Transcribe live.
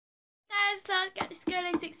guys, so this girl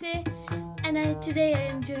is 6 here, and today I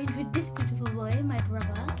am joined with this beautiful boy, my brother.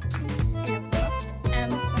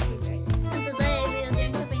 And today we are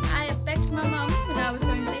doing something I begged my mum when I was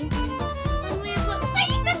going to Sainsbury's, and we have got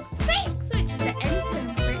season 6, which is the end film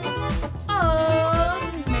of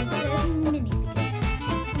Mentor's mini.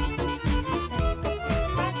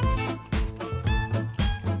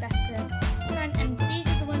 That's the front, and these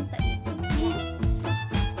are the ones that you can get.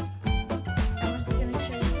 I'm just going to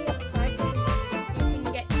show you the other side because you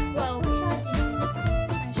can get 12 of them.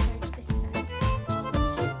 I showed this side.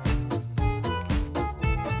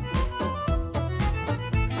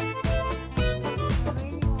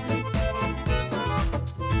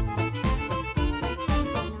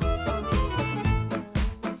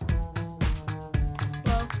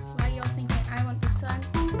 Well, while you're thinking, I want this one.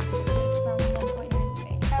 It's from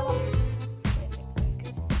 1.93. I want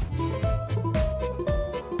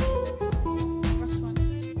Ross one.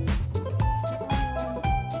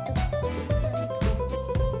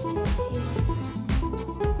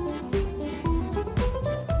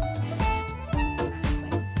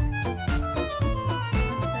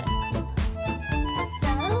 So,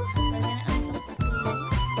 we're going to unbox these.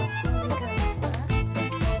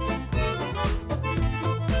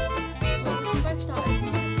 Both start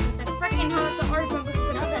opening because they're freaking hard to open because of the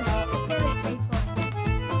skeleton one.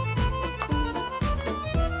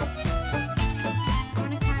 I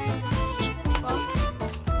want to kind of keep the box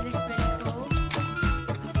because it's really cool.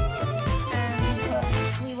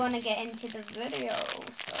 We want to get into the video.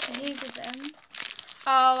 So these are them.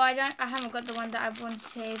 Oh, I haven't got the one that I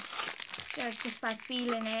wanted. Just by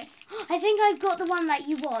feeling it. I think I've got the one that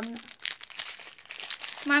you want.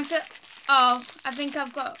 Mine's oh, I think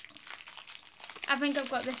I've got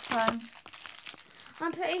this one.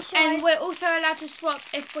 I'm pretty sure. And we're also allowed to swap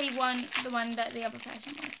if we want the one that the other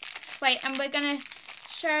person wants. Wait, and we're gonna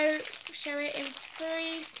show it in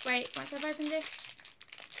 3. Wait, once I've opened this.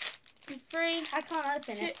 In 3. I can't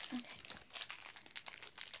open it. Okay.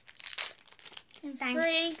 In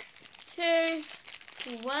Thanks. 3,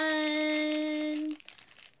 2, 1.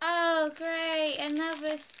 Oh, great!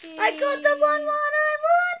 Another Steve. I got the one I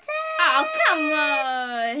wanted. Oh, come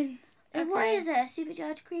on! And what is it? A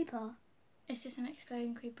supercharged creeper? It's just an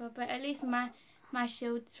exploding creeper, but at least my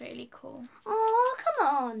shield's really cool. Oh, come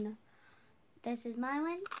on. This is my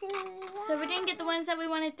one too. So we didn't get the ones that we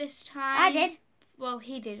wanted this time. I did. Well,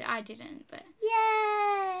 he did. I didn't, but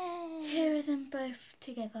Yay! here are them both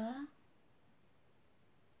together.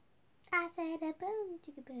 I said a boom,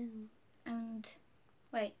 chicka boom. And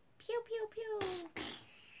wait, pew pew pew.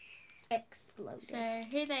 Exploded. So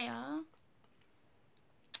here they are.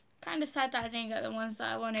 Kind of sad that I didn't get the ones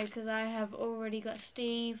that I wanted because I have already got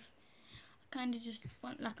Steve. I kind of just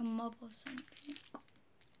want like a mob or something.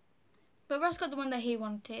 But Ross got the one that he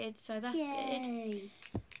wanted, so that's Yay. good.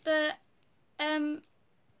 But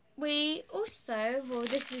we also, well,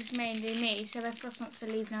 this is mainly me, so if Ross wants to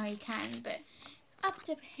leave now he can, but it's up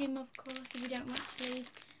to him, of course, if you don't want to leave.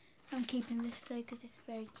 I'm keeping this though because it's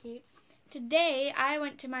very cute. Today I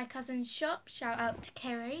went to my cousin's shop, shout out to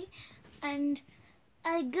Kerry, and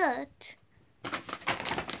I got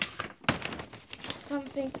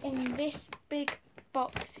something in this big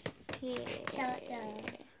box here. Shout out.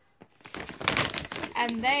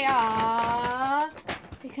 And they are,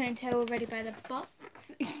 you couldn't tell already by the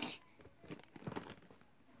box.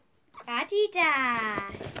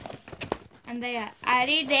 Adidas. And they are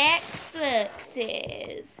Adidas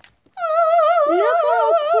boxes. Look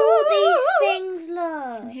how cool these things And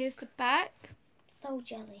look. here's the back. So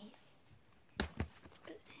jelly.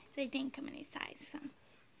 They didn't come any size, so.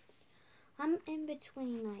 I'm in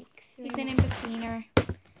between like 3. He's an in-betweener.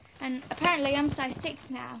 And apparently I'm size 6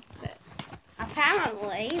 now, but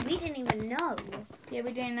Apparently, we didn't even know. yeah,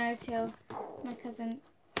 we didn't know till my cousin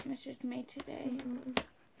messaged me today.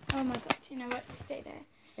 Oh my god, you know what, to stay there.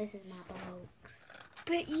 This is my box.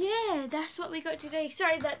 But yeah, that's what we got today.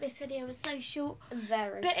 Sorry that this video was so short.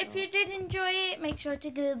 Very But if you did enjoy it, make sure to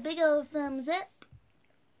give a big old thumbs up.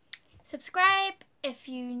 Subscribe if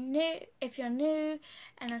you're new,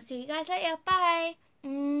 and I'll see you guys later. Bye.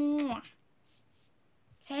 Mwah.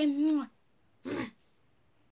 Say mwah.